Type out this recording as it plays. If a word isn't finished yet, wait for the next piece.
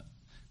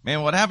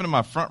Man, what happened to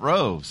my front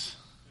rows?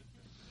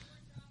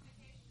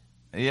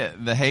 Yeah,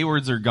 the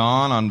Haywards are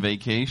gone on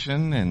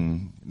vacation,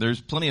 and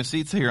there's plenty of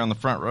seats here on the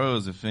front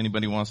rows if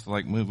anybody wants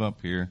to move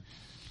up here.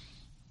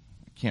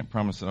 I can't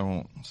promise that I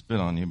won't spit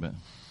on you, but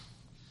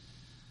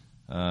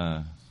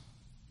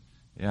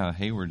yeah,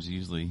 Hayward's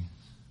usually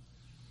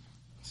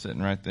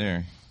sitting right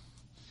there.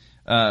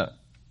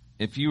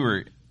 If you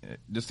were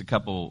just a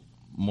couple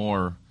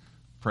more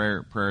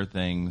prayer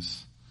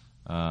things.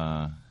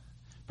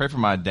 Pray for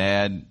my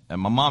dad.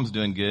 My mom's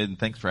doing good, and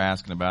thanks for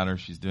asking about her.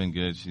 She's doing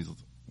good. She's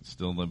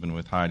still living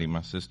with Heidi,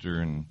 my sister,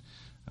 and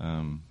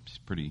she's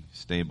pretty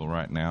stable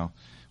right now,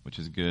 which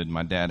is good.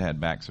 My dad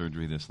had back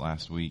surgery this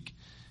last week,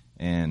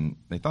 and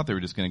they thought they were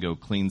just going to go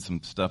clean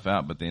some stuff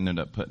out, but they ended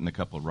up putting a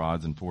couple of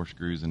rods and 4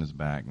 screws in his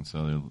back, and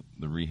so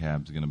the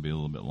rehab's going to be a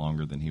little bit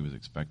longer than he was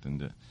expecting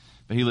to.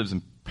 But he lives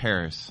in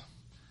Paris,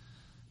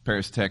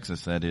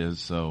 Texas, that is,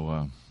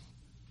 so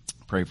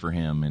pray for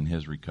him and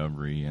his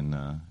recovery,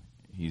 and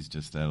he's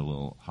just at a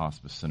little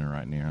hospice center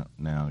right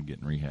now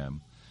getting rehab.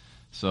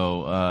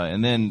 So,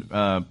 and then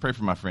pray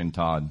for my friend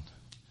Todd.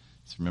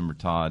 Just remember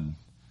Todd.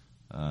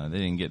 They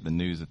didn't get the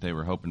news that they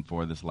were hoping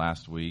for this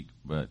last week,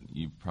 but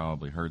you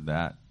probably heard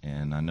that,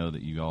 and I know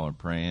that you all are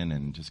praying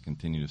and just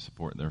continue to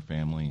support their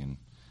family and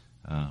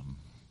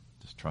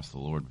just trust the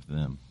Lord with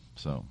them.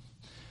 So,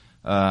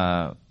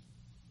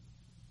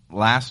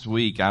 last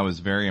week I was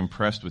very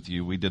impressed with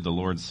you. We did the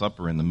Lord's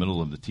Supper in the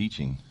middle of the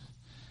teaching.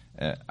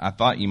 I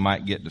thought you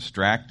might get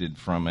distracted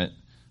from it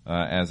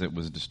as it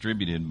was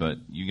distributed, but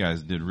you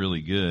guys did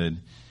really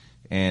good.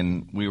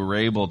 And we were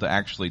able to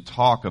actually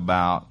talk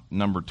about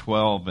number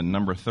 12 and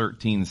number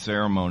 13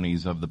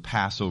 ceremonies of the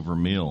Passover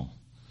meal.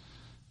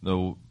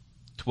 The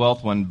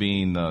 12th one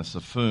being the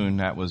Safun,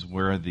 that was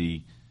where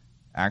the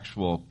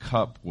actual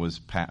cup was,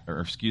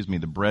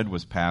 the bread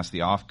was passed. The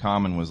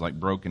Afkomen was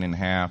broken in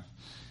half,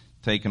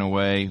 taken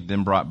away,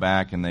 then brought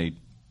back, and they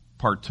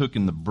partook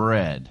in the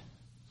bread,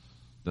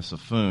 the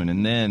Safun.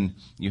 And then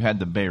you had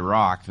the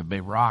Bayrak. The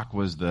Bayrak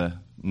was the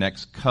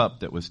next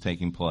cup that was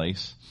taking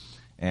place.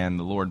 And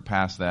the Lord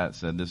passed that,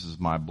 said, "This is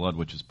my blood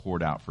which is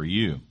poured out for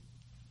you."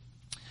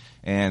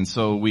 And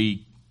so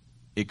we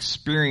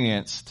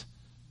experienced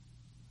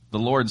the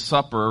Lord's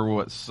Supper,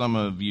 what some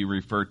of you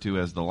refer to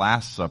as the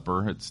Last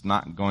Supper. It's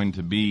not going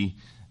to be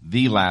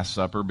the Last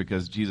Supper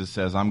because Jesus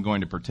says, "I'm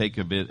going to partake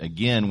of it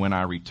again when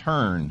I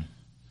return,"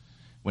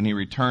 when he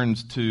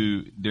returns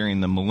during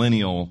the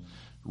millennial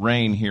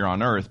reign here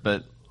on earth.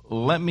 But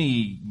let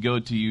me go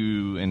to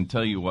you and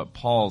tell you what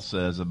Paul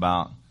says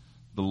about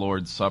the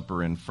Lord's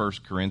Supper in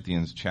 1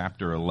 Corinthians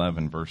chapter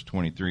 11, verse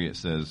 23. It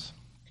says,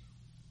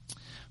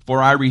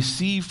 "For I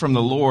received from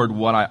the Lord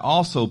what I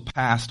also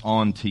passed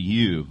on to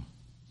you.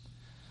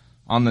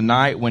 On the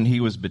night when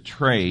he was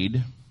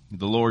betrayed,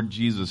 the Lord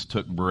Jesus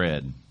took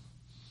bread.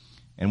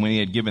 And when he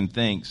had given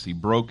thanks, he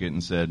broke it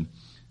and said,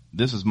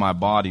 'This is my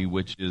body,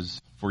 which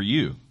is for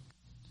you.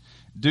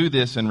 Do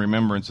this in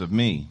remembrance of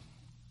me.'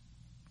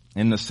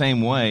 In the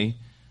same way,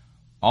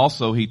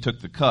 also he took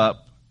the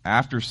cup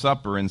after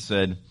supper and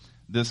said,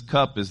 'This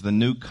cup is the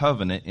new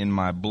covenant in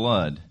my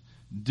blood.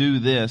 Do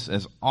this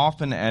as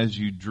often as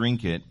you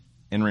drink it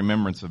in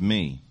remembrance of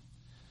me.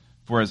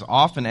 For as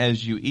often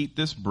as you eat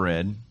this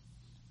bread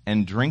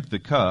and drink the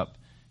cup,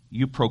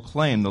 you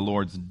proclaim the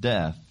Lord's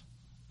death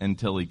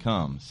until he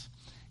comes.'"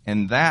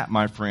 And that,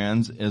 my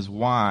friends, is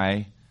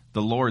why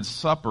the Lord's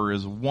Supper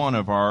is one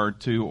of our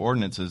 2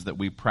 ordinances that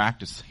we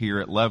practice here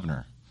at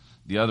Levener.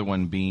 The other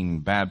one being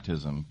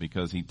baptism,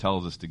 because he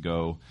tells us to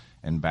go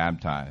and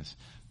baptize.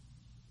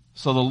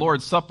 So the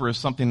Lord's Supper is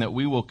something that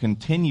we will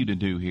continue to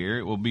do here.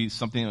 It will be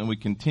something that we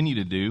continue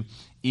to do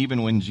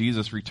even when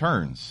Jesus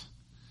returns.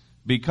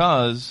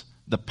 Because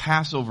the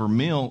Passover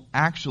meal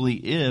actually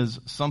is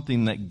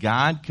something that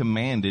God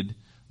commanded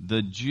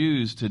the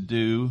Jews to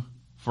do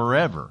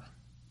forever,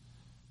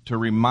 to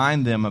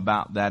remind them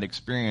about that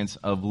experience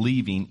of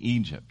leaving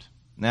Egypt.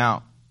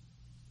 Now,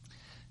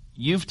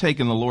 you've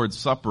taken the Lord's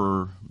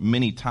Supper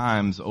many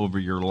times over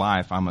your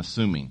life, I'm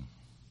assuming.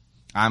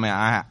 I mean,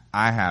 I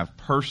have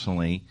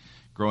personally,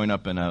 growing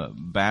up in a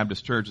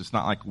Baptist church. It's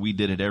not like we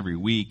did it every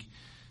week.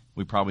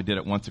 We probably did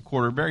it once a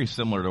quarter, very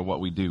similar to what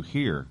we do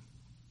here.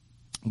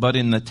 But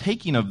in the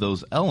taking of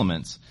those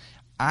elements,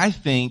 I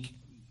think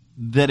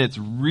that it's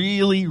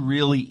really,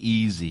 really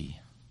easy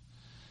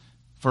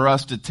for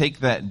us to take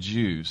that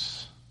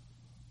juice,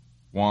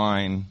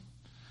 wine,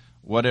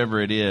 whatever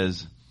it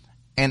is,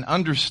 and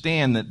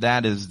understand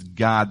that is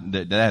God,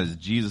 that is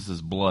Jesus'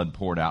 blood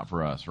poured out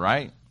for us,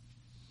 right?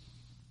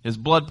 His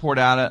blood poured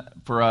out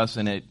for us,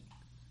 and it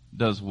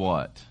does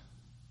what?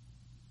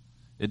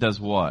 It does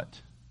what?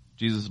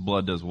 Jesus'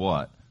 blood does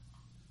what?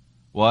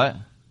 What?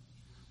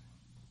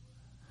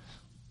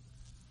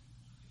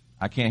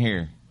 I can't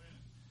hear.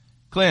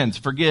 Cleanse,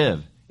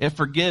 forgive. It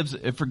forgives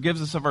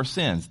us of our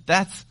sins.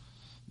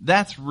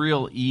 That's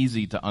real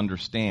easy to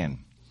understand.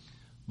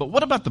 But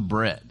what about the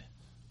bread?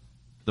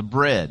 The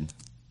bread.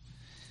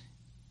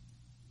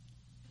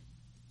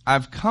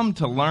 I've come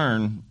to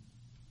learn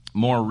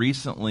more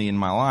recently in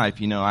my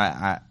life,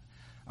 I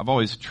I've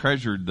always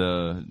treasured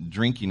the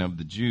drinking of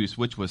the juice,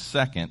 which was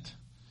second.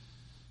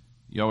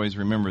 You always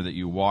remember that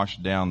you wash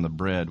down the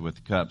bread with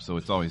the cup, so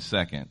it's always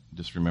second.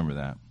 Just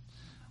remember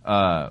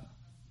that.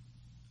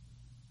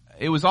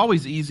 It was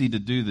always easy to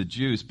do the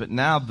juice, but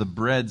now the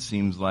bread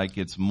seems like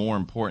it's more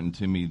important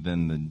to me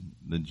than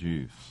the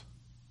juice.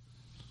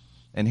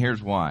 And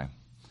here's why.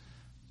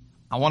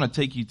 I want to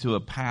take you to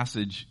a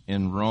passage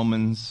in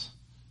Romans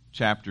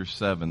chapter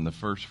 7, the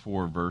first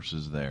 4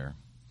 verses there.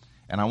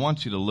 And I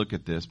want you to look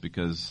at this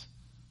because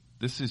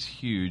this is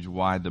huge,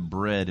 why the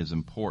bread is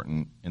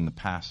important in the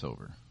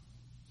Passover.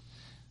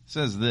 It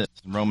says this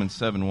in Romans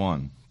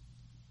 7:1.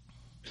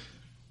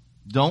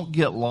 Don't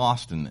get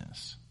lost in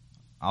this.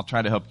 I'll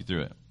try to help you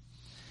through it.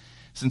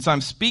 Since I'm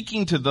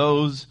speaking to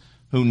those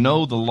who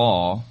know the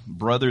law,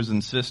 brothers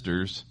and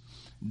sisters,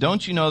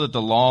 don't you know that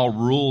the law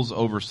rules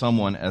over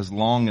someone as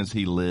long as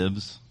he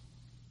lives?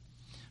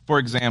 For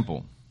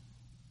example,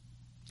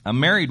 a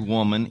married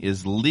woman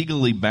is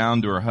legally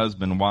bound to her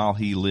husband while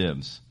he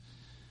lives.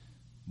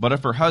 But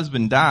if her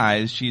husband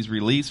dies, she's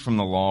released from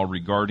the law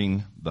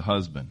regarding the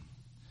husband.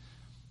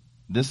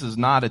 This is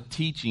not a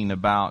teaching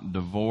about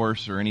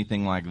divorce or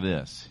anything like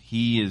this.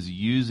 He is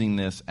using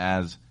this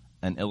as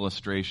an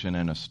illustration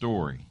and a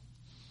story.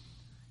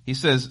 He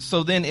says,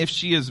 so then if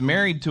she is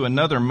married to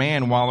another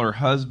man while her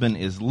husband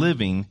is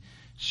living,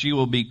 she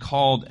will be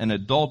called an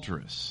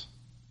adulteress.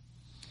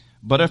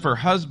 But if her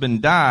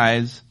husband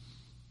dies,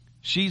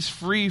 she's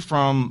free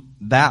from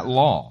that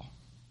law.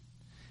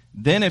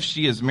 Then if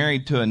she is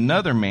married to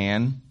another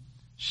man,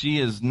 she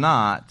is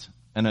not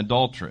an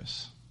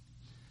adulteress.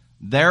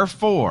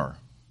 Therefore,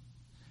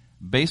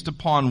 based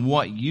upon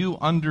what you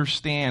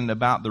understand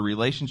about the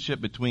relationship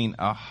between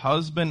a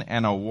husband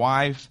and a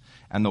wife,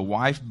 and the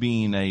wife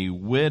being a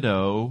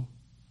widow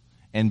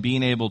and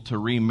being able to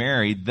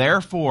remarry,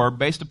 therefore,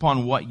 based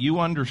upon what you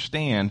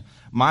understand,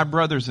 my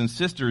brothers and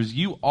sisters,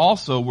 you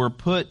also were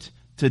put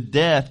to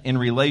death in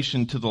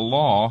relation to the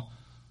law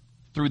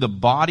through the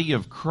body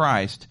of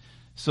Christ,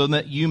 so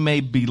that you may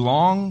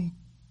belong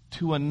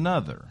to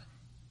another.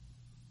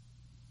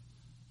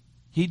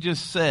 He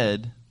just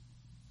said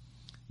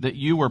that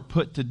you were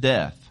put to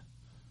death.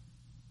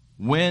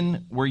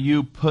 When were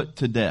you put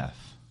to death?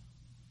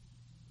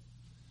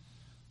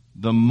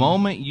 The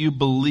moment you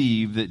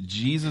believe that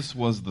Jesus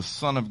was the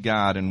Son of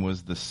God and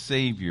was the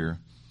Savior,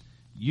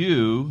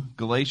 you,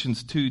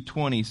 Galatians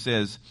 2:20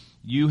 says,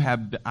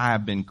 I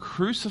have been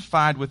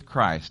crucified with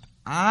Christ.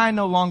 I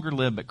no longer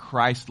live, but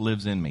Christ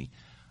lives in me.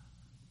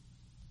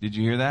 Did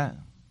you hear that?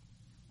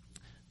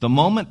 The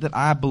moment that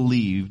I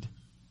believed,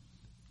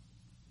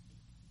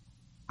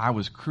 I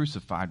was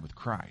crucified with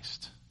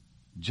Christ,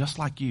 just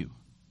like you.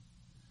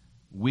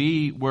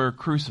 We were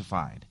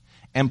crucified.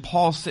 And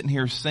Paul's sitting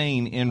here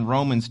saying in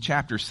Romans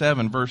chapter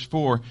 7, verse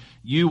 4,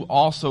 you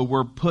also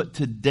were put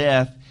to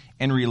death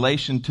in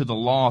relation to the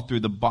law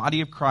through the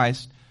body of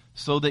Christ,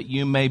 so that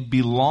you may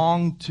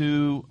belong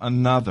to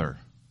another.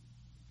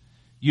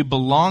 You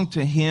belong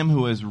to him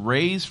who is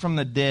raised from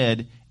the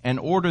dead, in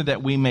order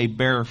that we may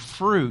bear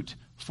fruit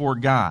for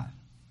God.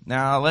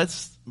 Now let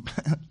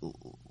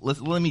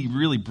me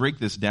really break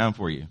this down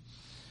for you.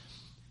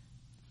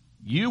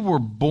 You were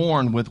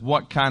born with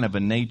what kind of a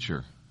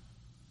nature?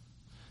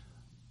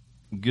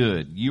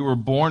 Good. You were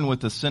born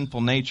with a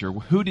sinful nature.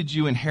 Who did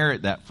you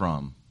inherit that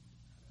from?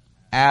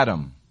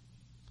 Adam.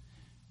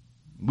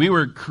 We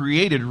were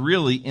created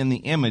really in the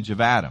image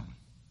of Adam.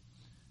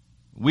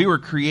 We were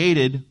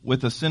created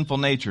with a sinful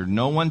nature.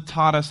 No one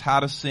taught us how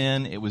to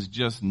sin. It was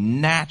just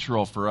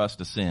natural for us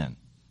to sin.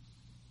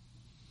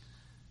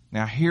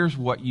 Now here's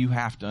what you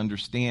have to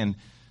understand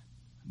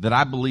that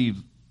I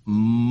believe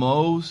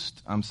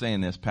most, I'm saying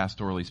this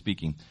pastorally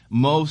speaking,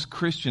 most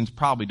Christians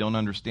probably don't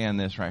understand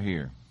this right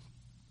here.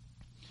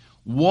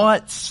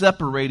 What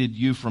separated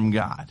you from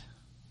God?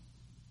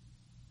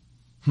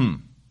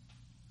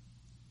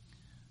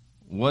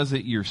 Was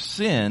it your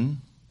sin,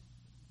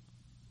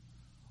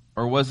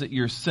 or was it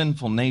your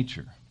sinful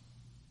nature?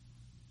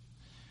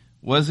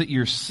 Was it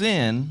your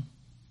sin,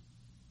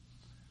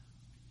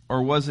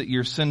 or was it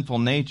your sinful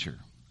nature?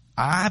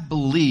 I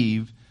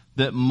believe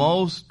that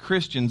most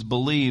Christians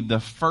believe the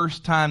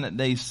first time that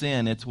they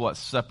sin, it's what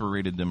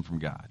separated them from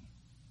God.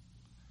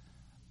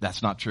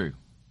 That's not true.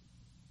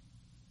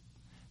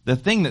 The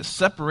thing that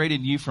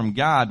separated you from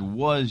God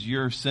was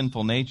your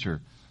sinful nature.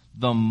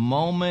 The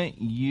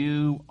moment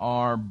you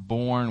are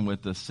born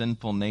with a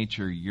sinful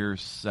nature, you're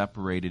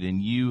separated,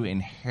 and you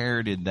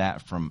inherited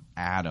that from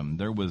Adam.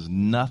 There was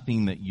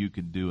nothing that you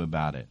could do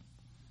about it.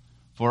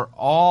 For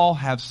all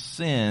have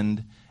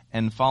sinned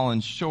and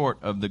fallen short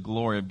of the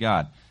glory of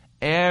God.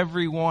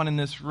 Everyone in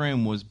this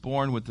room was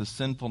born with a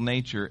sinful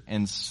nature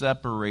and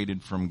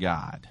separated from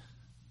God.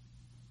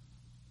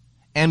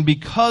 And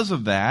because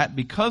of that,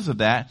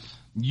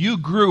 you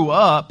grew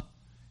up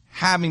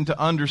having to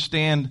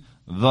understand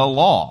the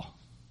law.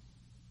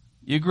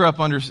 You grew up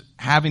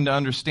having to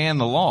understand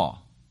the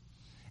law.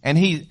 And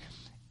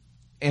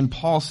And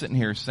Paul's sitting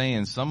here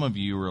saying, some of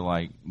you were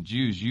like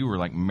Jews, you were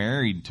like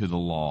married to the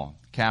law,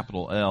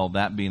 capital L,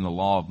 that being the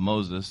law of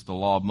Moses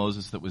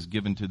that was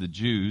given to the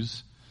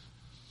Jews.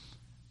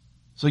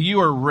 So you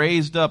are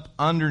raised up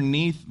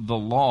underneath the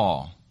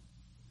law.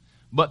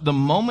 But the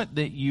moment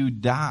you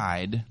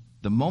died,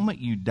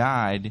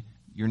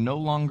 you're no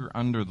longer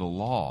under the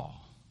law.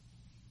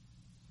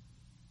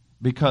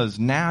 Because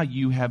now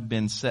you have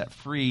been set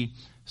free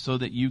so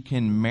that you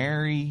can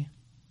marry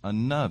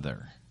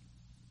another.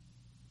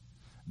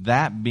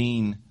 That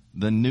being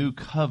the new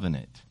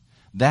covenant.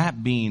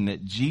 That being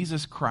that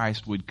Jesus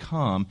Christ would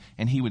come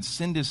and he would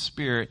send his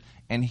Spirit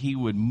and he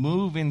would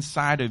move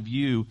inside of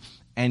you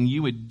and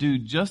you would do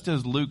just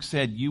as Luke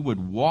said, you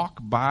would walk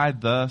by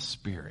the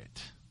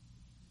Spirit.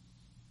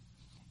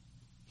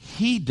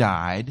 He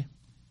died.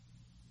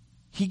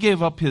 He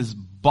gave up his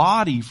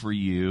body for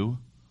you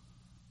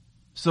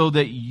so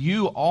that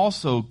you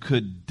also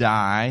could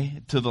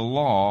die to the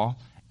law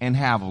and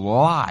have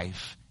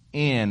life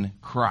in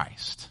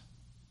Christ.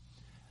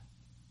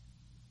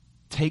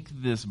 Take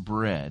this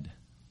bread.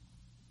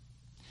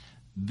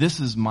 This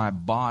is my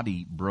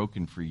body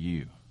broken for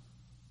you.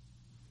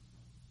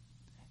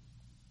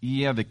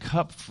 Yeah, the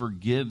cup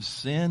forgives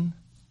sin,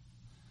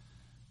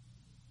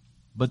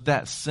 but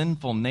that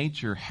sinful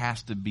nature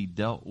has to be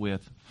dealt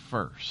with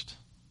first.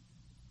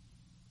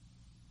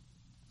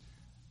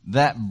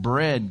 That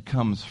bread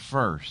comes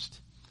first.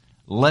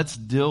 Let's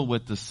deal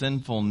with the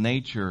sinful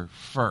nature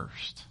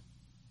first.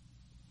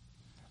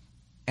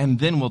 And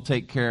then we'll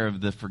take care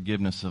of the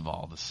forgiveness of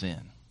all the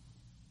sin.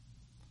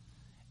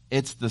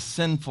 It's the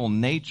sinful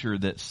nature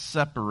that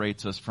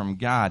separates us from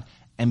God.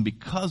 And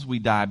because we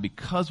die,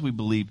 because we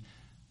believe,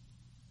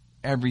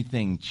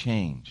 everything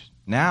changed.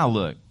 Now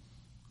look,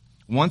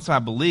 once I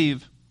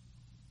believe,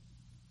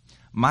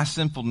 my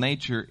sinful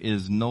nature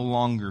is no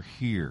longer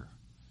here.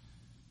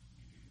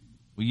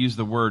 We use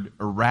the word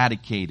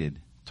eradicated,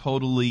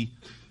 totally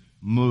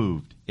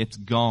moved. It's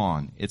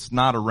gone. It's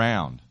not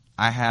around.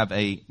 I have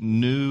a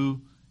new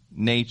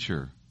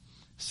nature.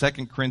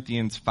 2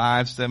 Corinthians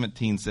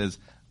 5:17 says,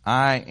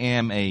 I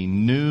am a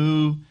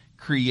new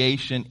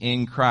creation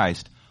in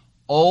Christ.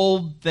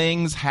 Old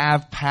things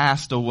have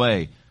passed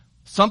away.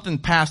 Something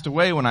passed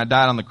away when I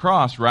died on the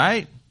cross,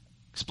 right?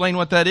 Explain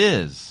what that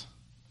is.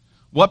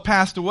 What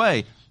passed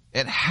away?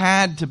 It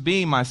had to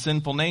be my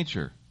sinful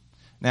nature.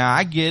 Now,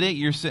 I get it.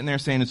 You're sitting there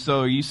saying,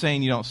 so are you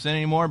saying you don't sin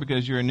anymore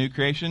because you're a new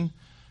creation?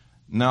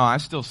 No, I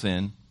still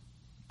sin.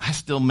 I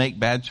still make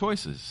bad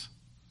choices.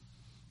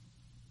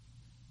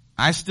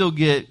 I still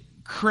get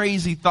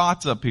crazy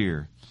thoughts up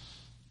here.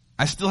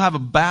 I still have a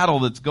battle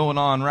that's going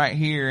on right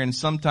here, and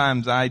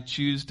sometimes I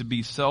choose to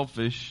be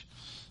selfish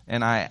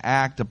and I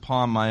act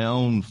upon my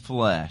own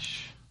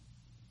flesh.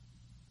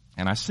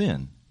 And I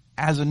sin.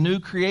 As a new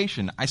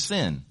creation, I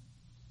sin.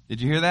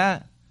 Did you hear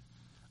that?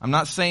 I'm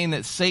not saying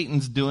that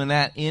Satan's doing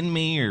that in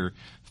me or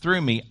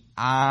through me.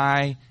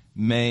 I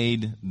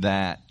made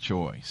that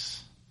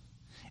choice.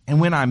 And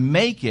when I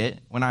make it,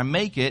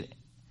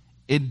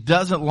 it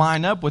doesn't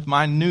line up with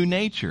my new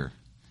nature.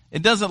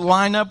 It doesn't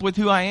line up with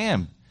who I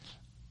am.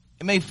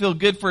 It may feel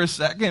good for a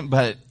second,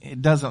 but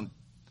it doesn't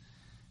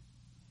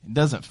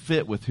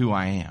fit with who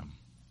I am.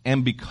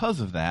 And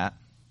because of that,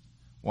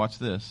 watch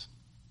this.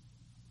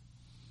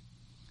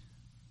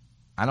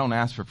 I don't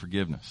ask for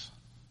forgiveness.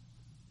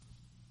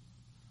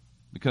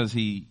 Because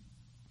he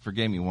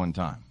forgave me one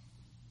time.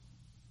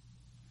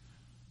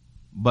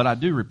 But I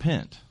do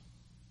repent.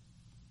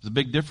 There's a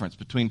big difference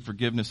between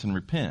forgiveness and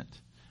repent.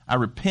 I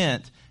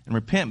repent, and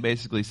repent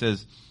basically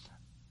says,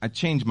 I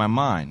change my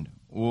mind.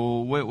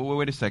 Well,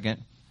 wait a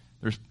second.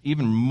 There's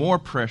even more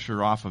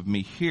pressure off of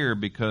me here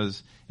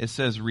because it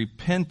says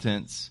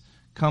repentance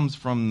comes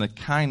from the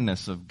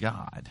kindness of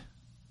God.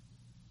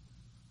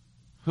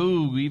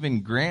 Who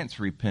even grants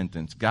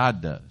repentance?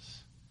 God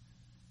does.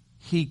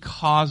 He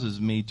causes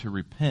me to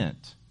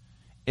repent.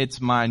 It's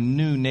my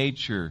new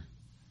nature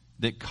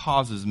that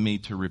causes me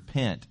to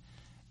repent.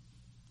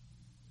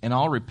 And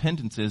all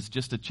repentance is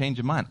just a change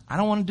of mind. I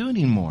don't want to do it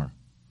anymore.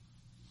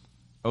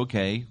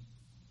 Okay.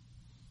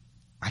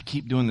 I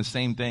keep doing the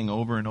same thing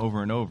over and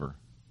over and over.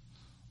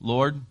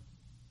 Lord,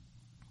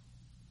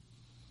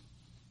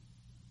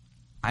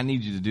 I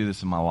need you to do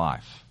this in my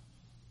life.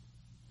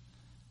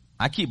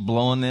 I keep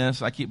blowing this,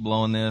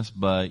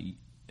 but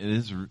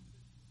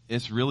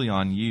it's really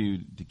on you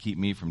to keep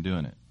me from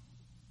doing it.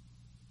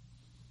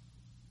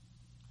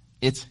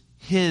 It's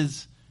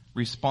his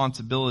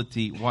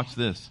responsibility. Watch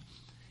this.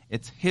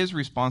 It's his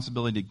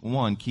responsibility to,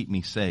 one, keep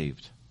me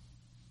saved,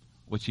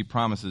 which he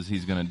promises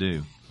he's going to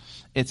do.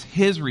 It's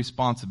his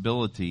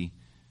responsibility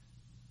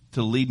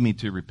to lead me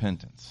to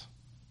repentance.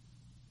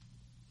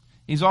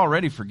 He's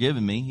already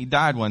forgiven me. He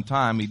died one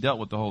time. He dealt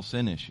with the whole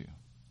sin issue.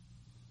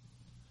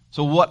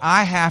 So what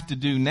I have to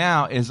do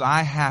now is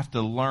I have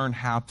to learn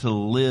how to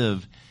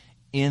live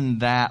in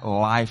that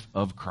life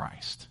of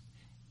Christ.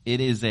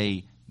 It is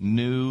a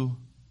new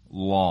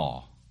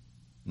law.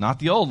 Not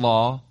the old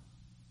law,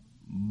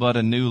 but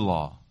a new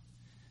law.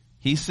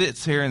 He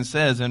sits here and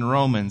says in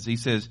Romans, he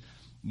says,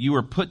 You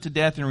were put to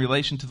death in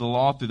relation to the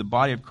law through the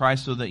body of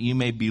Christ so that you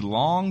may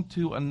belong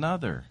to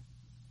another.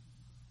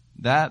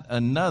 That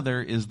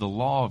another is the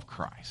law of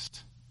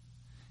Christ.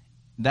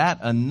 That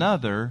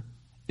another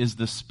is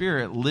the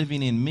Spirit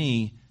living in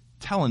me,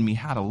 telling me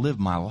how to live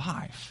my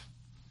life.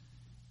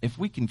 If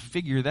we can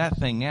figure that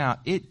thing out,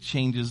 it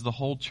changes the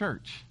whole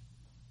church.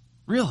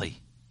 Really.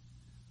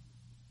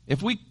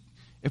 If we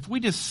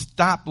just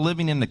stop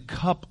living in the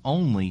cup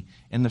only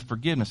and the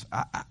forgiveness,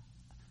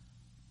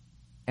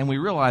 and we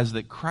realize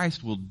that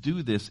Christ will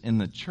do this in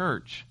the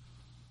church,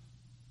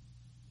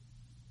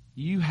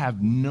 you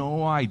have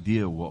no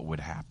idea what would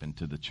happen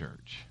to the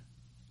church.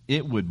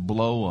 It would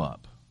blow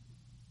up.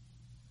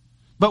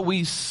 But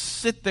we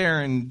sit there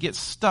and get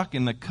stuck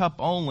in the cup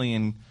only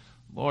and,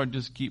 Lord,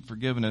 just keep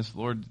forgiving us.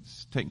 Lord,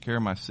 just taking care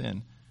of my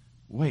sin.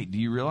 Wait, do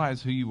you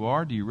realize who you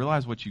are? Do you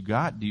realize what you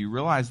got? Do you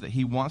realize that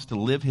He wants to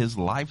live His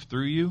life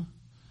through you?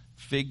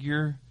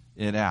 Figure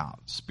it out.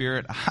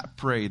 Spirit, I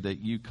pray that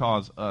you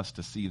cause us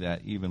to see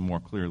that even more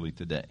clearly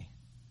today.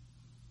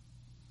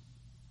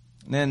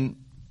 And then,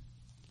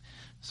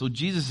 so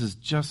Jesus has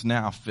just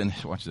now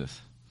finished, watch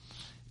this.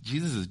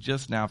 Jesus has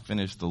just now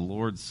finished the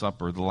Lord's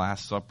Supper, the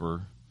Last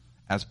Supper,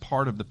 as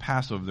part of the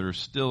Passover. There's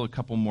still a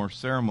couple more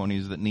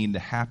ceremonies that need to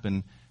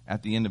happen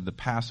at the end of the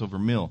Passover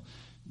meal.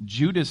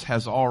 Judas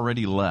has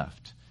already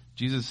left.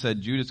 Jesus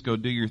said, Judas, go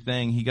do your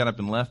thing. He got up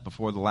and left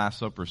before the Last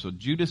Supper, so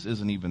Judas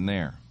isn't even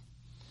there.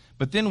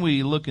 But then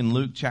we look in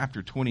Luke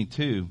chapter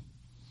 22,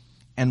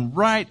 and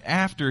right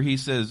after he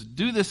says,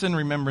 do this in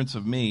remembrance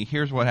of me,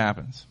 here's what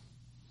happens.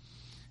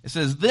 It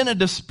says, then a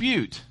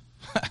dispute.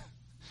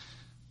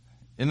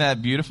 Isn't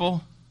that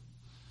beautiful?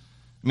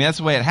 I mean, that's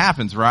the way it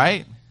happens,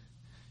 right?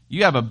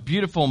 You have a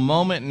beautiful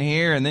moment in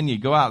here, and then you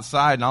go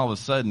outside, and all of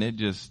a sudden it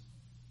just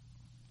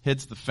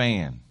hits the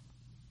fan.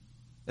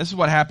 This is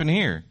what happened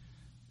here.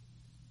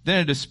 Then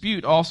a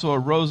dispute also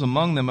arose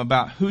among them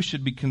about who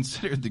should be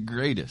considered the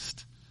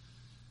greatest.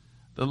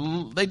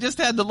 They just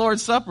had the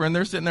Lord's Supper, and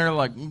they're sitting there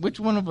like, which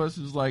one of us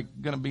is like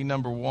going to be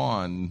number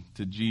one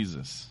to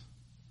Jesus?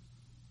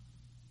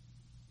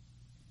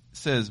 It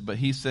says, but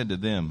he said to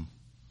them,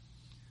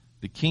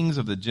 the kings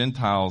of the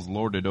Gentiles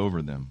lord it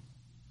over them,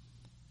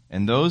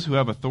 and those who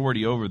have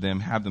authority over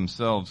them have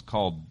themselves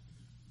called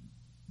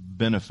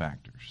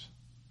benefactors.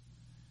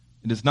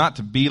 It is not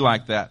to be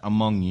like that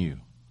among you.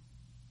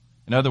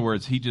 In other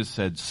words, he just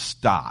said,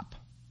 stop.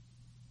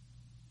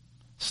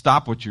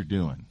 Stop what you're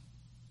doing.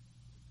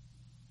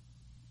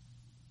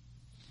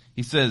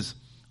 He says,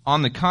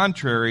 on the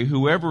contrary,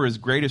 whoever is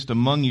greatest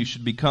among you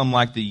should become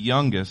like the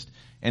youngest,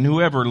 and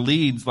whoever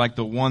leads like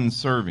the one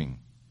serving.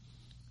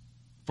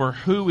 For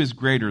who is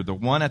greater, the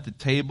one at the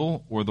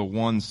table or the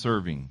one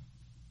serving?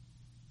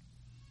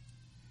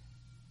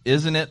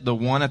 Isn't it the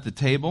one at the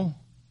table?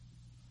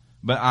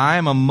 But I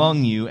am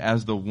among you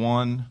as the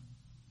one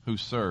who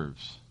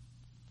serves.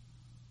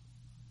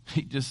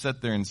 He just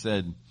sat there and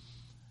said,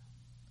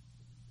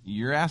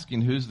 you're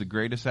asking who's the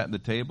greatest at the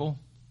table?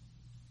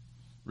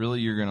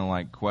 Really, you're going to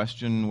like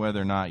question whether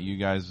or not you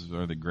guys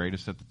are the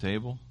greatest at the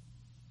table?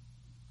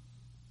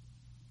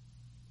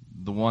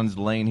 The ones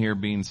laying here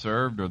being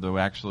served, or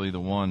actually the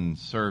one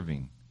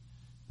serving?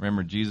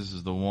 Remember, Jesus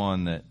is the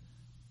one that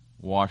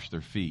washed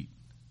their feet.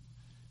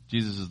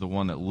 Jesus is the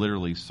one that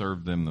literally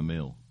served them the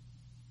meal.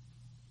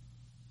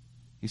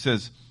 He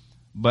says,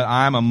 but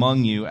I am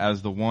among you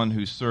as the one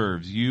who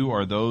serves. You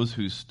are those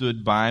who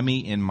stood by me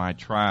in my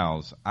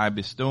trials. I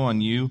bestow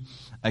on you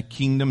a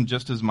kingdom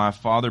just as my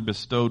Father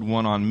bestowed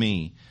one on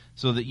me,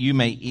 so that you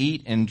may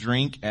eat and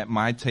drink at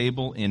my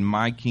table in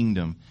my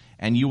kingdom,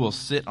 and you will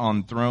sit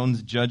on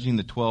thrones judging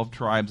the 12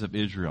 tribes of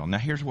Israel. Now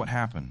here's what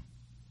happened.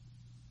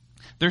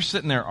 They're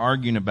sitting there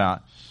arguing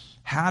about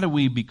how do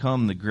we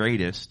become the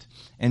greatest,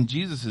 and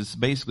Jesus is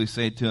basically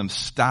saying to them,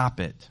 stop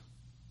it.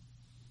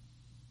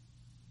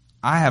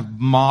 I have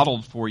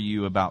modeled for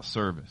you about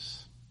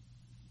service.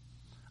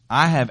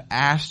 I have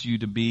asked you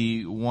to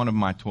be one of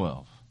my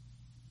 12.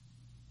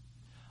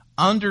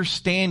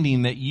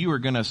 Understanding that you are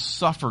going to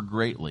suffer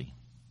greatly.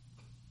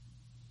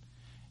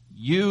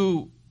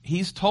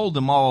 He's told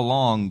them all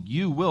along,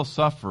 you will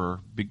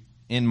suffer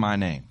in my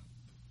name.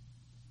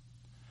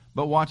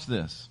 But watch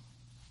this.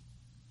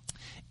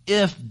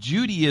 If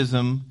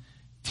Judaism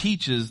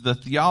teaches, the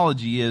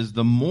theology is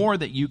the more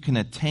that you can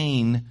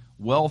attain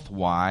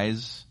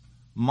wealth-wise,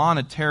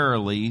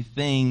 monetarily,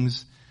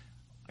 things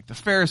like the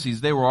Pharisees,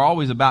 they were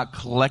always about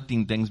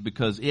collecting things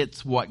because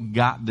it's what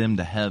got them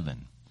to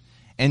heaven.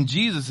 And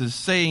Jesus is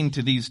saying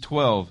to these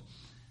 12,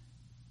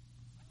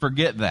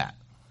 forget that.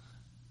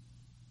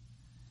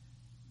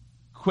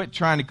 Quit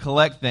trying to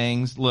collect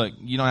things. Look,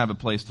 you don't have a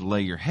place to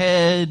lay your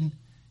head.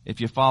 If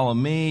you follow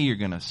me, you're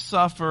going to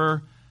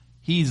suffer.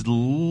 He's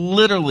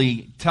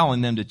literally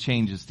telling them to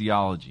change his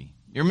theology.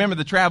 You remember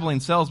the traveling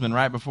salesman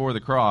right before the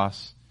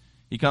cross?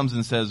 He comes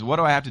and says, what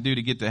do I have to do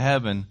to get to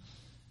heaven?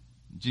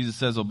 Jesus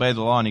says, obey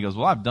the law. And he goes,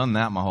 well, I've done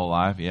that my whole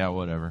life. Yeah,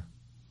 whatever.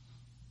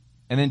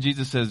 And then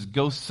Jesus says,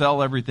 go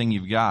sell everything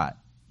you've got.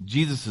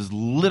 Jesus is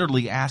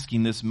literally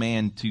asking this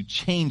man to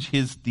change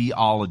his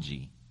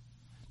theology.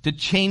 to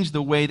change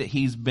the way that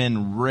he's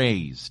been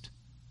raised,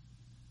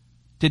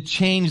 to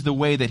change the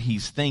way that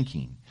he's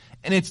thinking.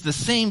 And it's the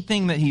same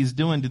thing that he's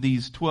doing to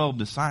these 12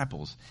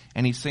 disciples.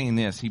 And he's saying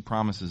this, he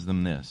promises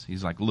them this.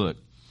 He's like, look,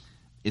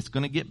 it's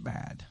going to get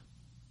bad.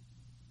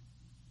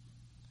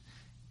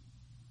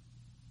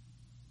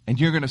 And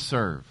you're going to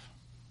serve.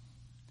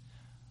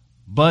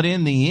 But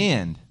in the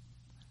end,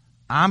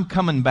 I'm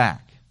coming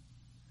back.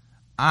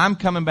 I'm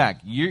coming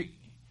back. You're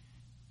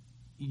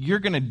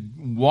going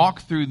to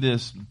walk through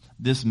this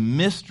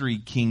mystery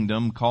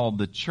kingdom called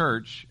the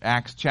church.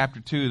 Acts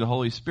chapter 2, the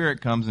Holy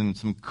Spirit comes and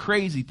some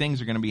crazy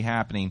things are going to be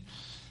happening.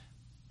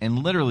 And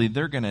literally,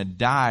 they're going to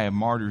die a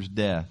martyr's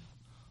death.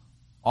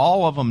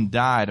 All of them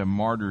died a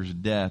martyr's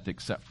death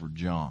except for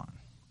John.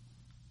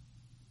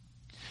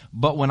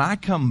 But when I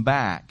come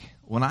back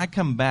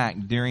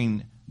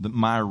during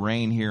my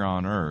reign here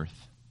on earth,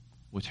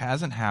 which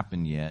hasn't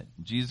happened yet,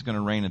 Jesus is going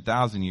to reign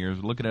 1,000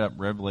 years. Look it up,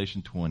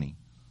 Revelation 20.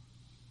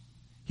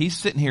 He's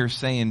sitting here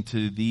saying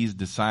to these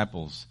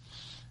disciples,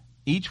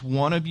 each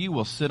one of you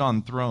will sit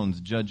on thrones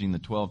judging the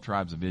 12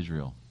 tribes of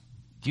Israel.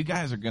 You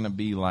guys are going to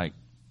be like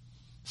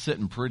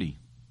sitting pretty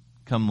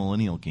come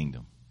millennial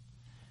kingdom.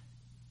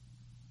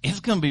 It's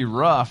going to be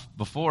rough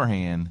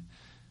beforehand,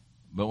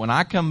 but when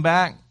I come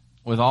back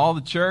with all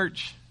the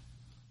church,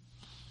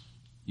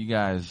 you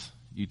guys,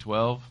 you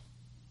 12,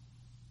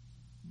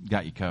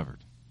 got you covered.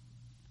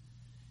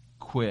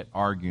 Quit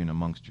arguing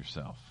amongst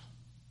yourself.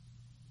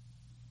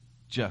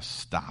 Just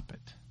stop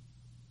it.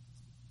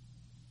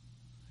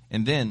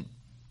 And then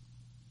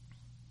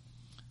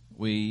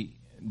we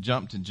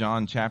jump to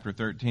John chapter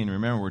 13.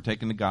 Remember, we're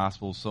taking the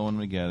Gospels, sewing them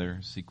together,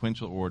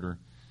 sequential order,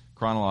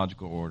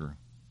 chronological order.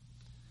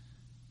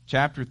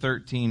 Chapter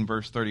 13,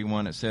 verse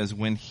 31, it says,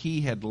 when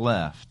he had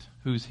left,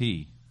 who's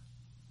he?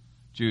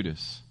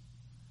 Judas.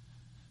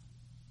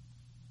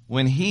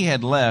 When he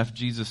had left,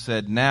 Jesus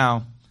said,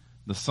 now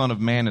the Son of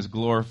Man is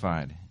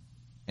glorified,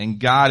 and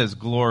God is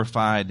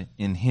glorified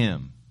in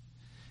him.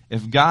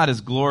 If God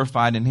is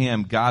glorified in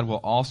him, God will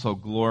also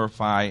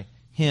glorify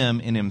him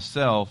in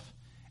himself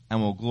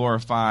and will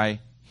glorify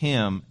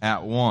him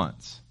at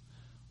once.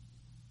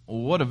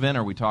 What event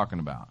are we talking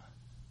about?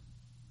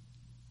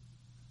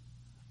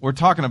 We're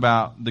talking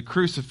about the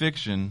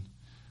crucifixion,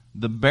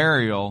 the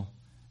burial,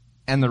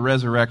 and the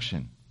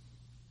resurrection.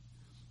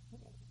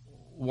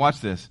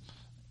 Watch this.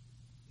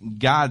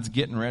 God's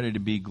getting ready to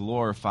be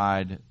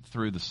glorified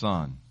through the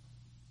Son.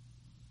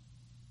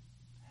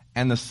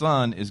 And the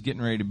Son is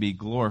getting ready to be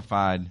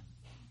glorified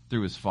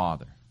through his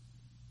Father.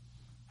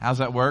 How's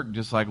that work?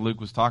 Just like Luke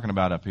was talking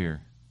about up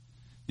here.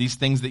 These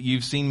things that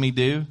you've seen me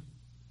do,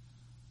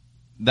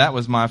 that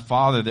was my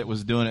Father that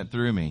was doing it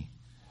through me.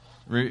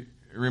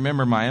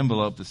 Remember my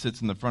envelope that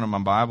sits in the front of my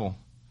Bible?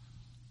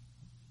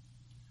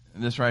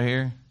 This right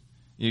here?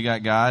 You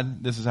got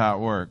God. This is how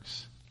it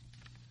works.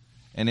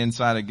 And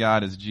inside of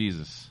God is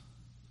Jesus.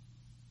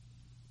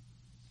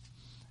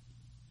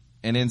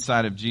 And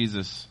inside of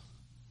Jesus,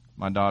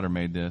 my daughter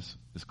made this,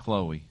 is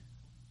Chloe.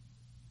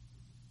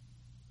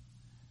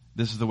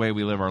 This is the way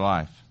we live our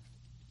life.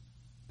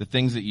 The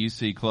things that you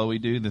see Chloe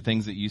do, the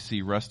things that you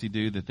see Rusty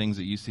do, the things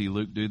that you see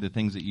Luke do, the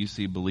things that you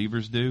see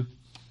believers do,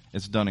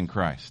 it's done in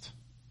Christ.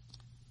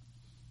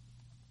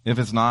 If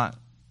it's not,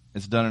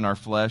 it's done in our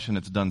flesh and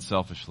it's done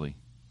selfishly.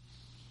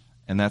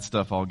 And that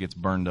stuff all gets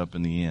burned up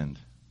in the end.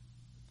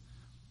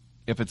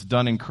 If it's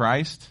done in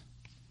Christ,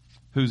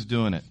 who's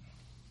doing it?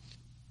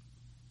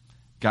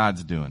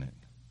 God's doing it.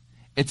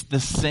 It's the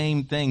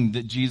same thing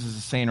that Jesus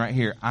is saying right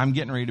here. I'm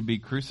getting ready to be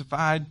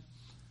crucified,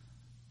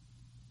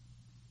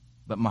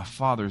 but my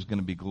Father is going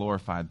to be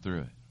glorified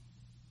through it.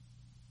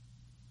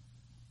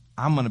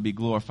 I'm going to be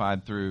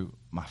glorified through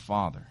my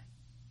Father.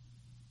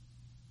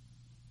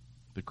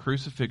 The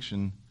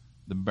crucifixion,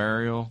 the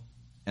burial,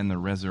 and the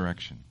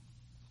resurrection.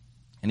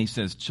 And he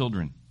says,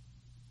 children.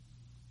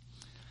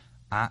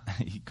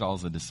 He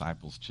calls the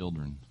disciples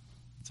children.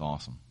 It's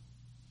awesome.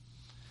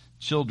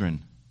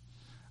 Children,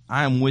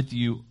 I am with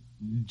you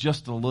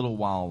just a little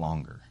while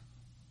longer.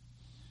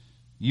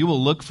 You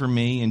will look for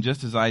me, and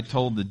just as I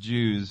told the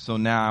Jews, so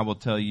now I will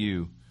tell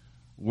you,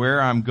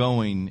 where I'm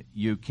going,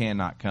 you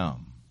cannot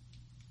come.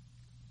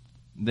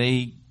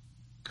 They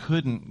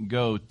couldn't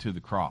go to the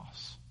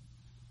cross.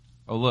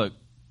 Oh, look,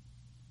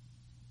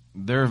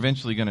 they're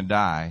eventually going to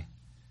die,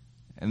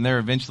 and they're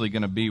eventually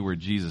going to be where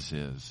Jesus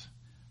is.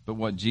 But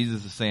what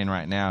Jesus is saying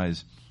right now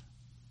is,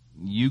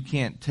 you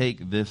can't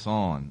take this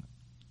on,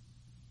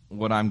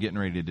 what I'm getting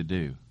ready to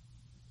do.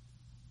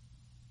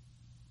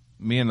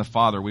 Me and the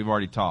Father, we've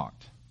already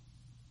talked.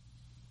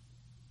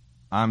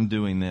 I'm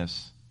doing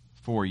this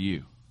for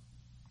you.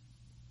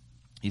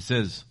 He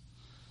says,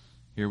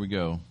 here we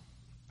go.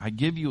 I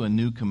give you a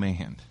new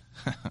command.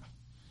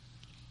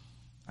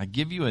 I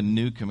give you a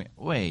new command.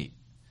 Wait.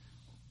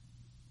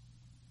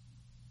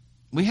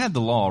 We had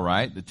the law,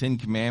 right? The 10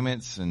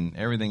 Commandments and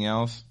everything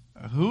else.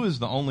 Who is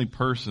the only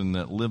person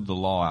that lived the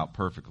law out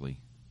perfectly?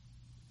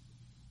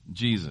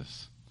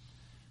 Jesus.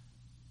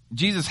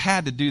 Jesus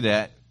had to do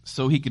that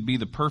so he could be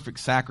the perfect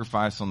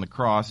sacrifice on the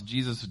cross.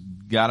 Jesus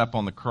got up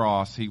on the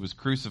cross, he was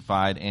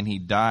crucified, and he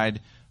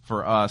died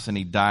for us, and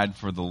he died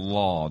for the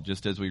law,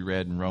 just as we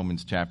read in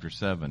Romans chapter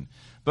 7.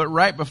 But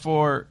right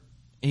before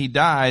he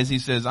dies, he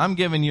says, I'm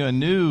giving you a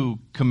new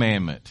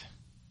commandment.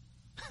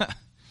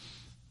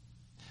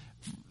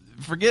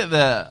 Forget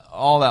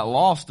all that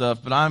law stuff,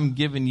 but I'm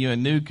giving you a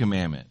new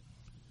commandment.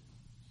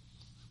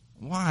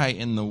 Why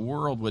in the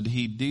world would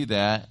he do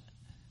that?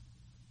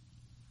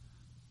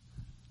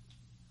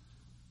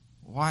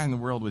 Why in the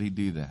world would he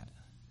do that?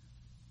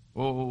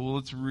 Well,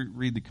 let's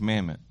read the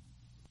commandment.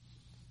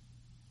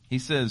 He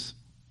says,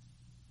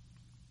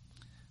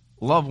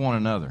 love one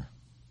another,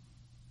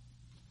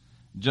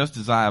 just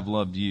as I have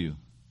loved you.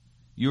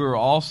 You are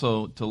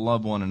also to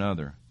love one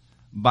another.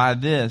 By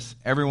this,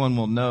 everyone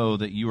will know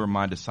that you are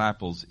my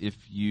disciples if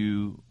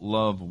you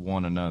love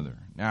one another.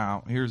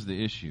 Now, here's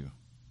the issue.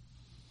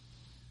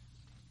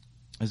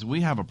 Is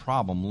we have a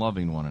problem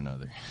loving one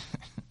another.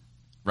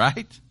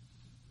 Right?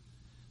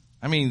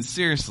 I mean,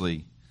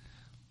 seriously.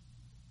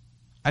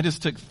 I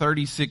just took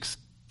 36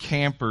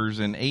 campers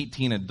and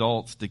 18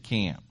 adults to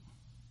camp.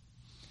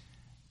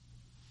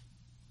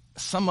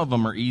 Some of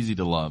them are easy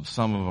to love.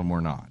 Some of them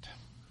were not.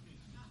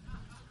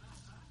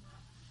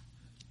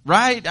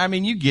 Right? I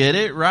mean, you get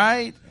it,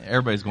 right?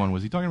 Everybody's going,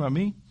 was he talking about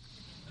me?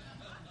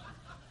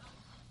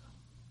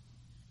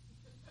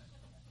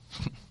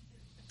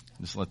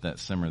 Just let that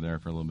simmer there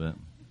for a little bit.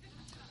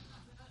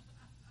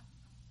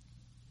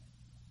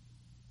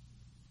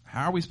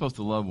 How are we supposed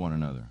to love one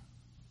another?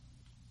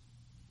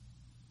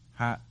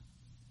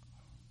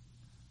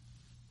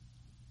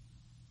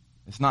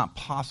 It's not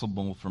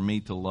possible for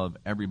me to love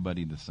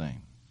everybody the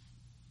same.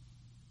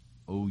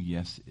 Oh,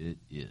 yes, it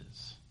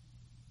is.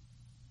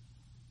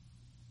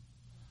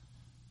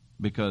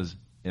 Because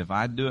if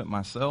I do it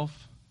myself,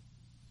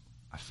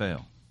 I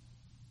fail.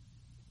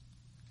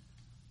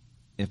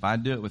 If I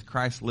do it with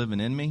Christ living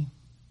in me,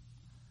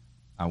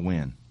 I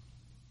win.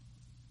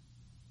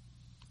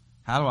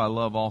 How do I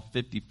love all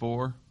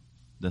 54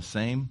 the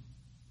same?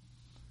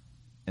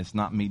 It's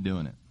not me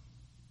doing it.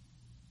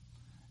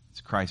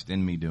 It's Christ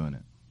in me doing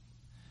it.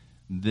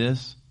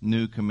 This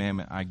new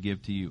commandment I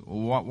give to you.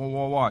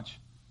 Watch.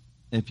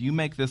 If you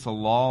make this a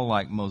law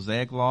like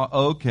Mosaic law,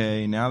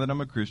 okay, now that I'm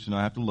a Christian,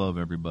 I have to love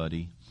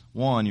everybody.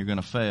 One, you're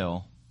going to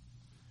fail.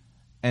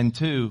 And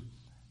two,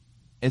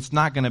 it's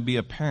not going to be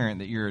apparent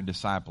that you're a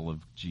disciple of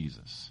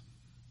Jesus.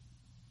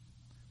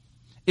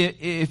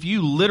 If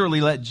you literally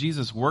let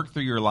Jesus work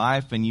through your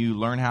life and you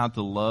learn how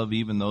to love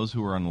even those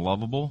who are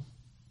unlovable,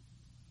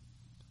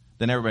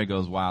 then everybody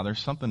goes, wow, there's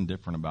something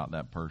different about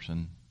that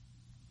person.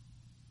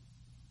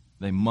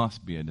 They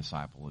must be a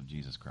disciple of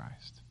Jesus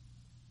Christ.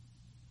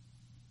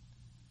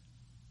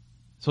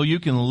 So you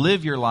can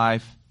live your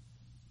life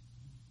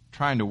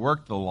trying to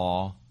work the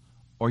law,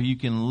 or you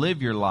can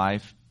live your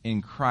life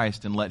in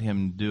Christ and let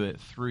him do it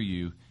through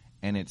you,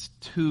 and it's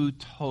two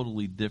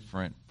totally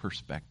different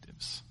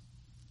perspectives.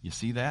 You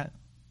see that?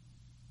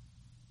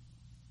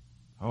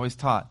 I always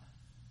taught,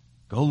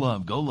 go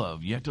love, go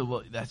love. You have to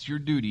love. That's your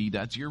duty.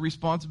 That's your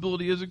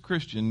responsibility as a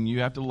Christian. You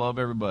have to love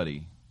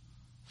everybody.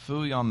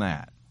 Phooey on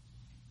that.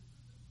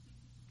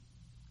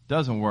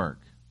 Doesn't work.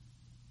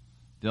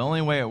 The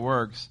only way it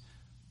works,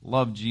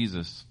 love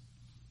Jesus,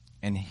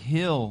 and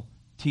he'll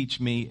teach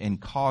me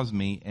and cause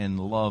me and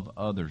love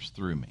others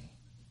through me.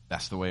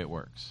 That's the way it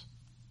works.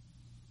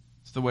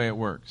 It's the way it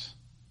works.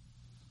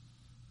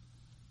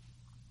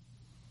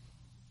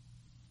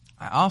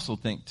 I also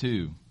think,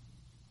 too,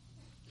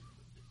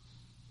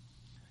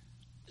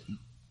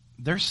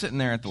 they're sitting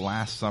there at the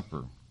Last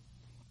Supper.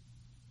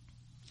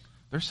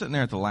 They're sitting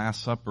there at the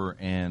Last Supper,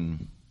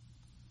 and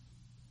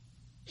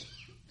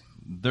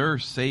their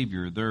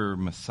Savior, their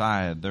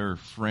Messiah, their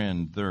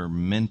friend, their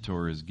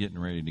mentor is getting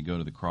ready to go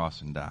to the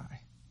cross and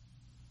die.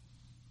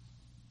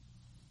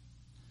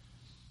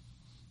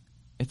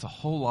 It's a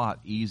whole lot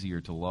easier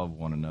to love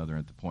one another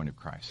at the point of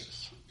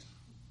crisis.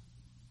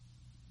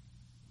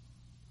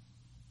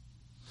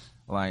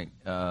 Like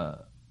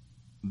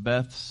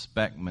Beth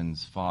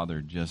Speckman's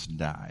father just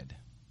died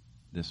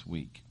this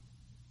week.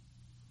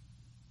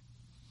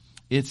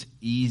 It's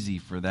easy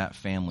for that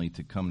family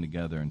to come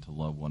together and to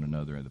love one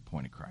another at the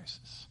point of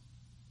crisis.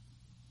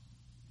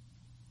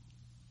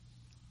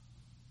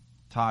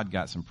 Todd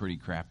got some pretty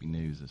crappy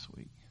news this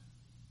week.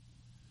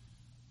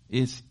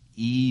 It's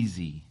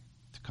easy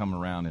to come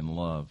around and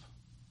love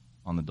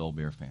on the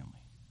Dolbear family.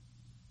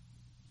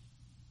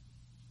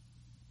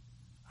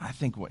 I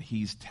think what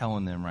he's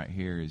telling them right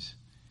here is,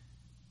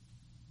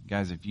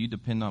 guys, if you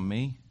depend on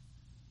me,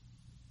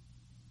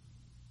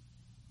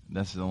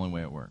 that's the only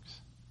way it works.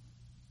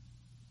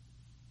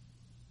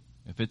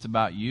 If it's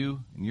about you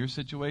and your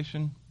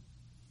situation,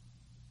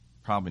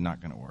 probably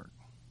not going to work.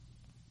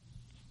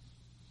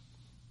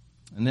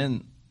 And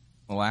then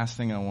the last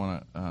thing I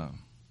want to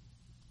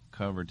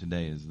cover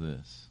today is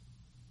this.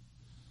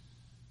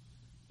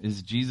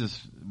 Is Jesus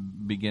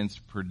begins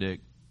to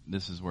predict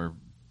this is where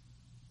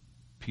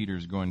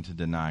Peter's going to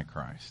deny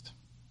Christ.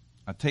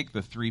 I take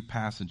the three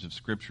passages of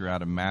Scripture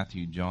out of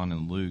Matthew, John,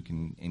 and Luke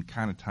and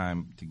kind of tie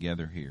them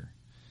together here.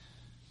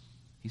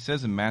 He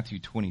says in Matthew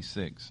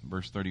 26,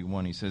 verse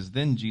 31, he says,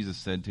 "Then Jesus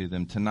said to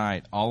them,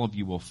 'Tonight all of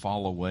you will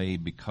fall away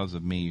because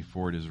of me,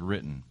 for it is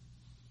written.'"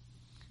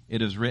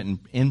 It is written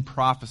in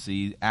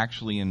prophecy,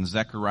 actually in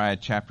Zechariah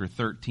chapter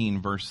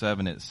 13, verse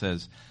 7, it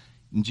says,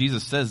 and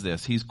Jesus says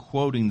this, he's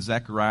quoting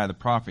Zechariah the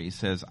prophet. He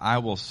says, "I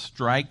will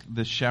strike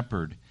the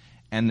shepherd,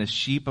 and the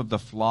sheep of the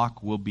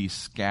flock will be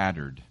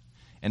scattered."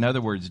 In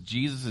other words,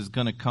 Jesus is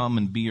going to come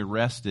and be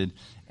arrested,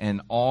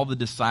 and all the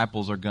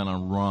disciples are going to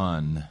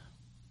run.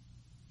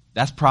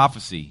 That's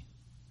prophecy.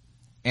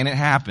 And it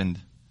happened.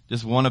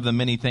 Just one of the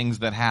many things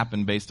that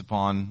happened based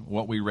upon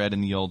what we read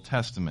in the Old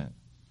Testament.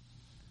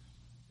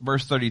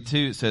 Verse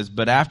 32, it says,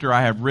 "But after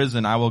I have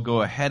risen, I will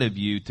go ahead of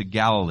you to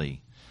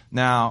Galilee."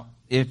 Now,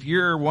 if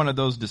you're one of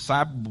those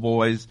disciple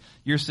boys,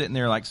 you're sitting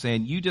there like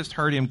saying, you just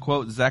heard him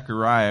quote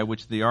Zechariah,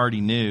 which they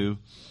already knew.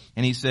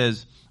 And he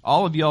says,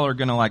 all of y'all are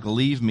going to like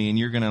leave me, and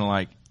you're going to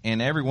like,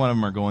 and every one of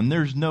them are going,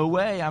 "There's no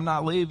way, I'm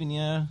not leaving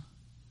you."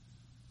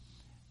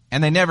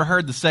 And they never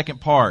heard the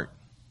second part.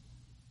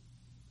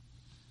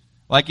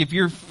 Like if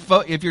you're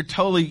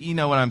totally, you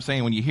know what I'm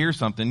saying, when you hear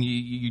something,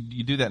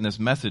 you do that in this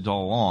message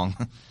all along.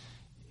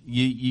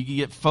 you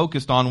get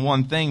focused on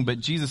one thing, but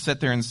Jesus sat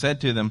there and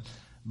said to them,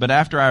 "But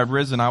after I have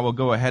risen, I will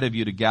go ahead of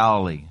you to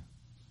Galilee."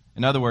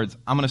 In other words,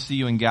 I'm going to see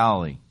you in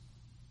Galilee.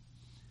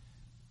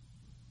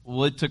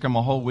 Well, it took them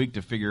a whole week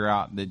to figure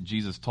out that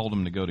Jesus told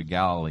them to go to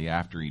Galilee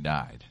after he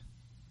died.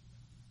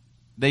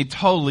 They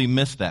totally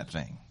missed that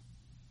thing.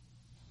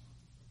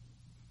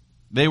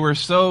 They were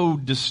so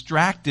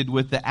distracted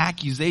with the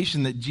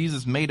accusation that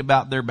Jesus made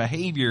about their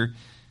behavior,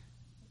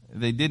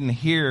 they didn't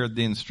hear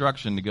the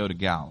instruction to go to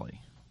Galilee.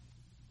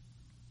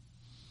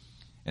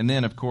 And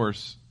then, of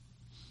course,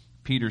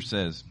 Peter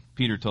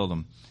told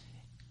them,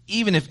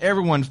 "Even if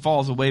everyone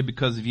falls away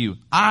because of you,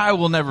 I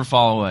will never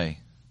fall away."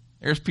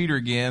 There's Peter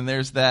again.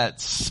 There's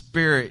that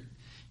spirit.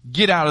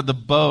 Get out of the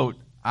boat.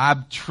 I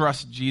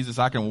trust Jesus.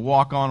 I can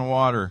walk on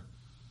water.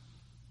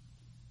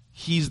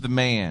 He's the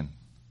man.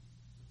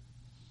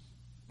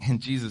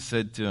 And Jesus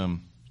said to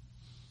him,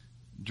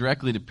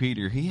 directly to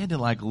Peter, he had to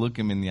like look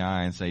him in the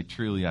eye and say,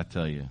 "Truly, I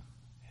tell you,"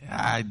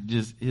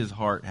 his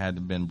heart had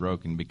to have been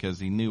broken because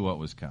he knew what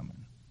was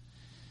coming.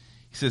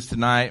 He says,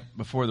 "Tonight,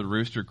 before the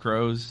rooster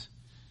crows,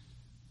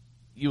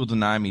 you will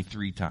deny me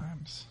 3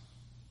 times.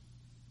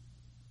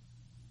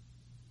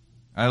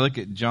 I look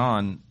at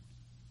John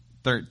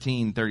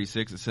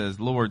 13:36. It says,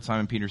 "Lord,"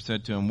 Simon Peter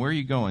said to him, "where are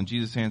you going?"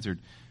 Jesus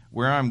answered,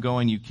 "Where I'm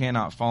going, you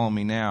cannot follow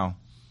me now,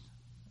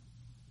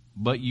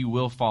 but you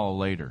will follow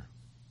later."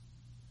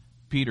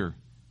 Peter,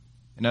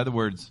 in other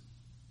words,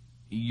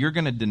 you're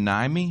going to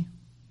deny me,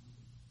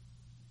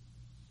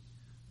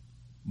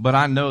 but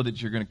I know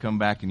that you're going to come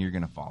back and you're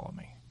going to follow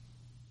me.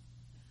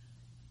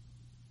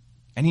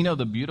 And you know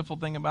the beautiful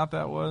thing about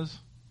that was?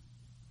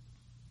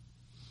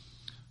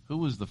 Who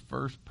was the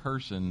first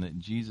person that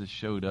Jesus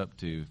showed up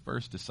to,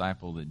 first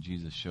disciple that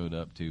Jesus showed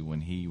up to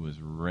when he was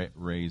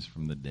raised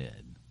from the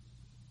dead?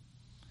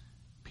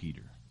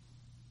 Peter.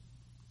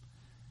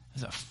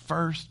 That's the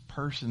first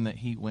person that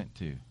he went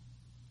to.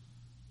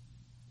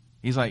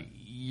 He's like,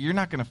 "You're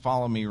not going to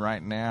follow me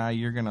right now.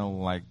 You're going to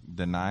like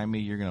deny me.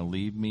 You're going to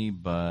leave me,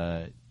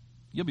 but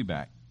you'll be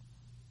back.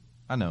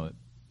 I know it.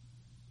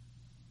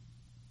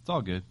 It's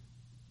all good."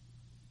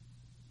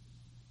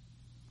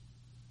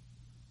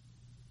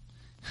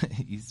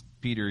 He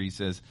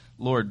says,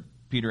 "Lord,"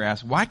 Peter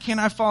asks, "why can't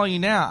I follow you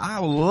now? I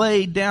will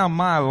lay down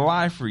my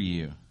life for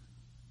you."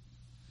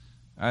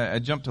 I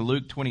jump to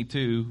Luke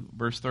 22,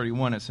 verse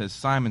 31. It says,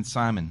 "Simon,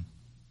 Simon."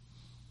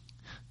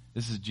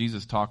 This is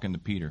Jesus talking to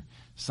Peter.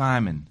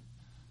 "Simon,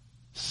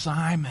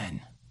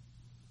 Simon,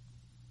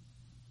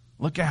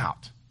 look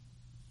out.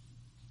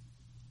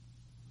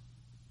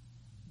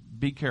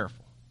 Be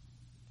careful.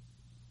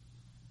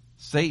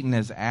 Satan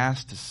has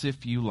asked to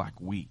sift you like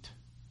wheat.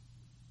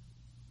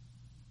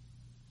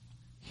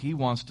 He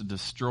wants to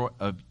destroy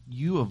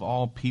you of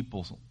all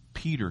people,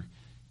 Peter.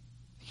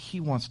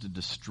 He wants to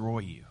destroy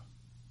you."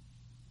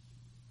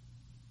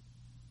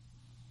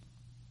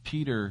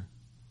 Peter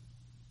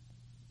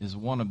is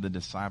one of the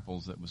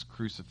disciples that was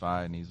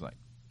crucified, and he's like,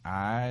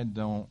 "I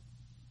don't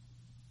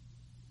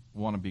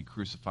want to be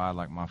crucified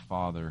like my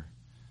Father."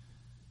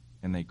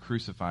 And they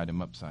crucified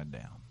him upside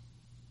down.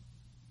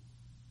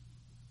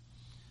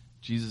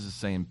 Jesus is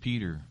saying,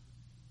 "Peter,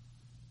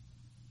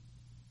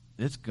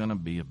 it's going to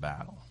be a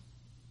battle.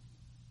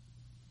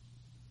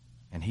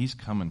 And he's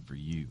coming for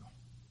you.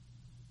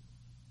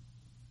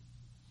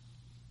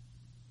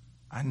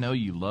 I know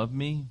you love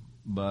me,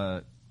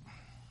 but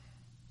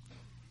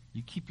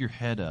you keep your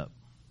head up.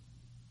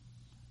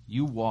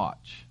 You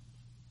watch.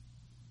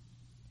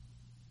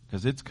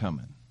 Because it's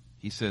coming."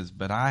 He says,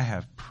 "But I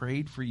have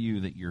prayed for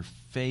you that your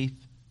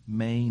faith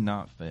may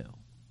not fail.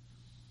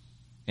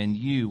 And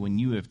you, when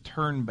you have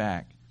turned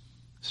back,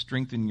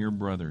 strengthen your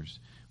brothers."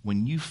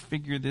 When you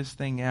figure this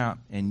thing out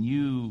and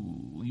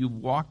you've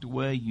walked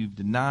away, you've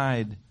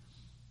denied,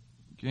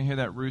 you're going to hear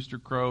that rooster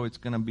crow, it's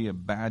going to be a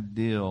bad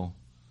deal.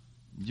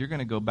 You're going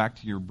to go back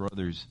to your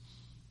brothers.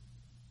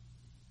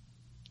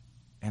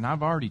 And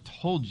I've already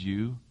told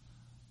you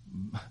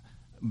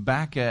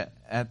back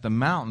at the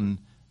mountain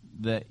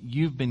that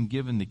you've been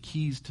given the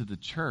keys to the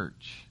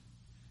church.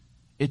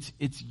 It's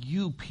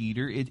you,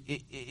 Peter.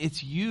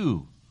 It's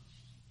you.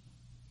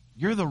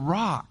 You're the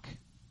rock.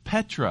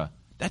 Petra.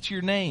 That's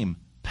your name.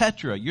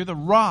 Petra. You're the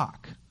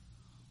rock.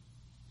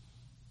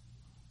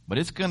 But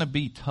it's going to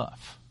be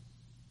tough.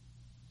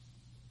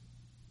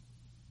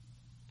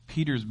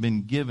 Peter's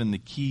been given the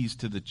keys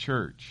to the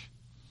church.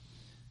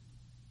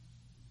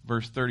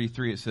 Verse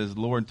 33, it says,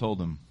 Lord told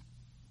him,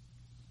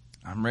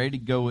 I'm ready to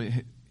go.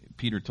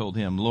 Peter told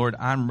him, Lord,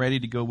 I'm ready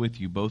to go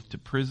with you both to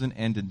prison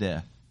and to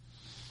death.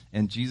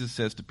 And Jesus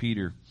says to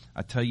Peter,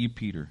 I tell you,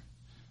 Peter,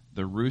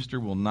 the rooster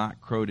will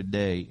not crow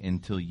today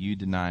until you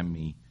deny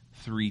me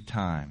 3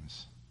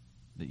 times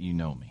that you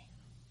know me.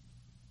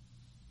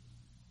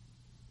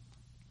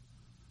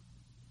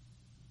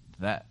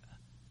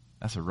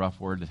 That's a rough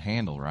word to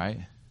handle, right?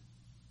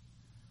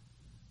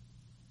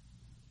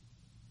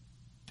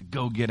 The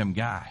go-get-him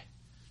guy.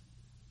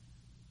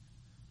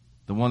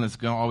 The one that's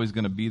always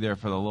going to be there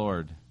for the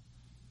Lord.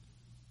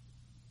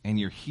 And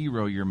your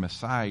hero, your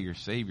Messiah, your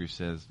Savior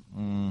says,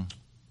 you're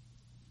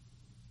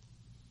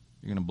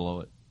going to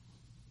blow it.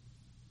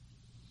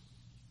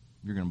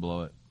 You're going to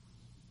blow it.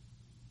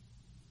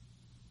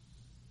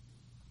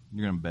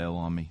 You're going to bail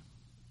on me.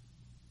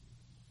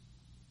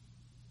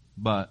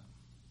 But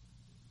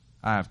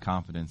I have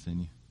confidence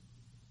in you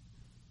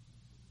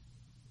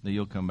that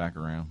you'll come back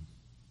around.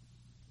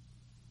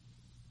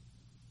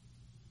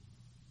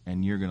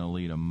 And you're going to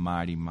lead a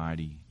mighty,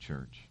 mighty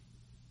church.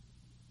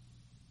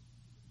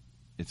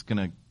 It's going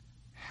to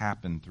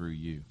happen through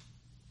you.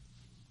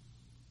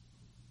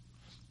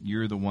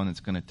 You're the one that's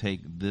going to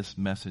take this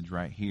message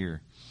right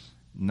here,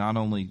 not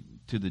only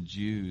to the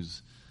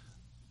Jews,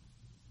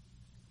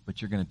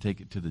 but you're going to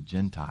take it to the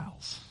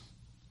Gentiles.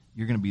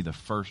 You're going to be the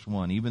first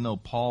one. Even though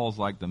Paul's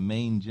like the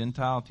main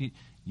Gentile,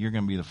 you're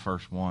going to be the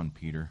first one,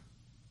 Peter.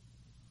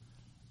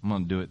 I'm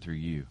going to do it through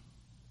you.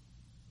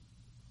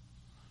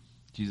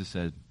 Jesus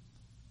said,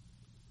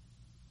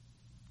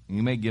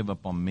 you may give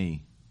up on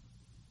me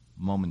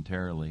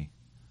momentarily,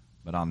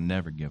 but I'll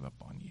never give up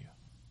on you.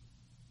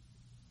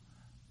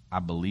 I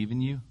believe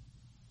in you.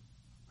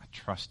 I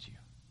trust you.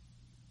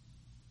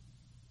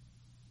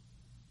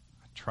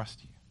 I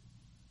trust you.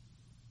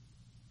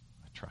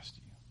 I trust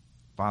you.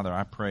 Father,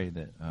 I pray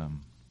that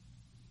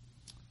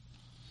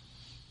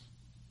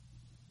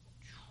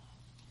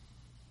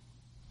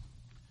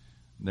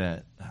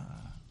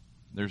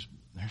there's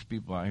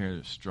people out here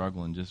that are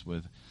struggling just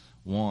with,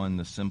 one,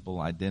 the simple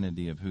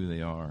identity of who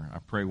they are. I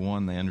pray,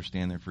 one, they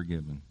understand they're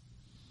forgiven.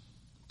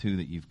 2,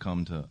 that you've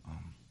come to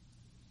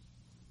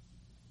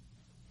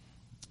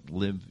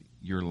live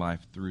your life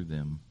through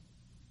them,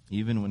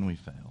 even when we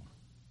fail,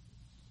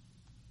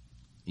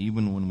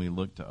 even when we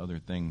look to other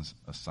things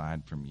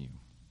aside from you.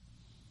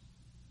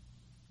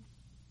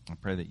 I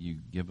pray that you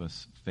give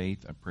us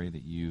faith. I pray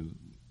that you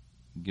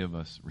give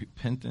us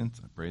repentance.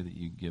 I pray that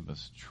you give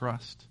us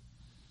trust.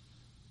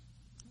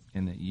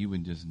 And that you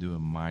would just do a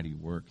mighty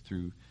work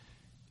through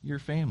your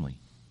family,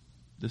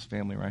 this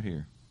family right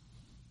here.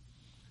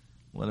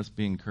 Let us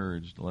be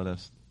encouraged. Let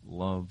us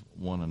love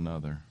one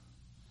another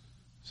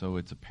so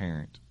it's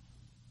apparent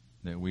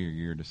that we are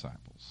your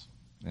disciples.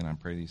 And I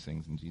pray these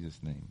things in Jesus'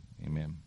 name. Amen.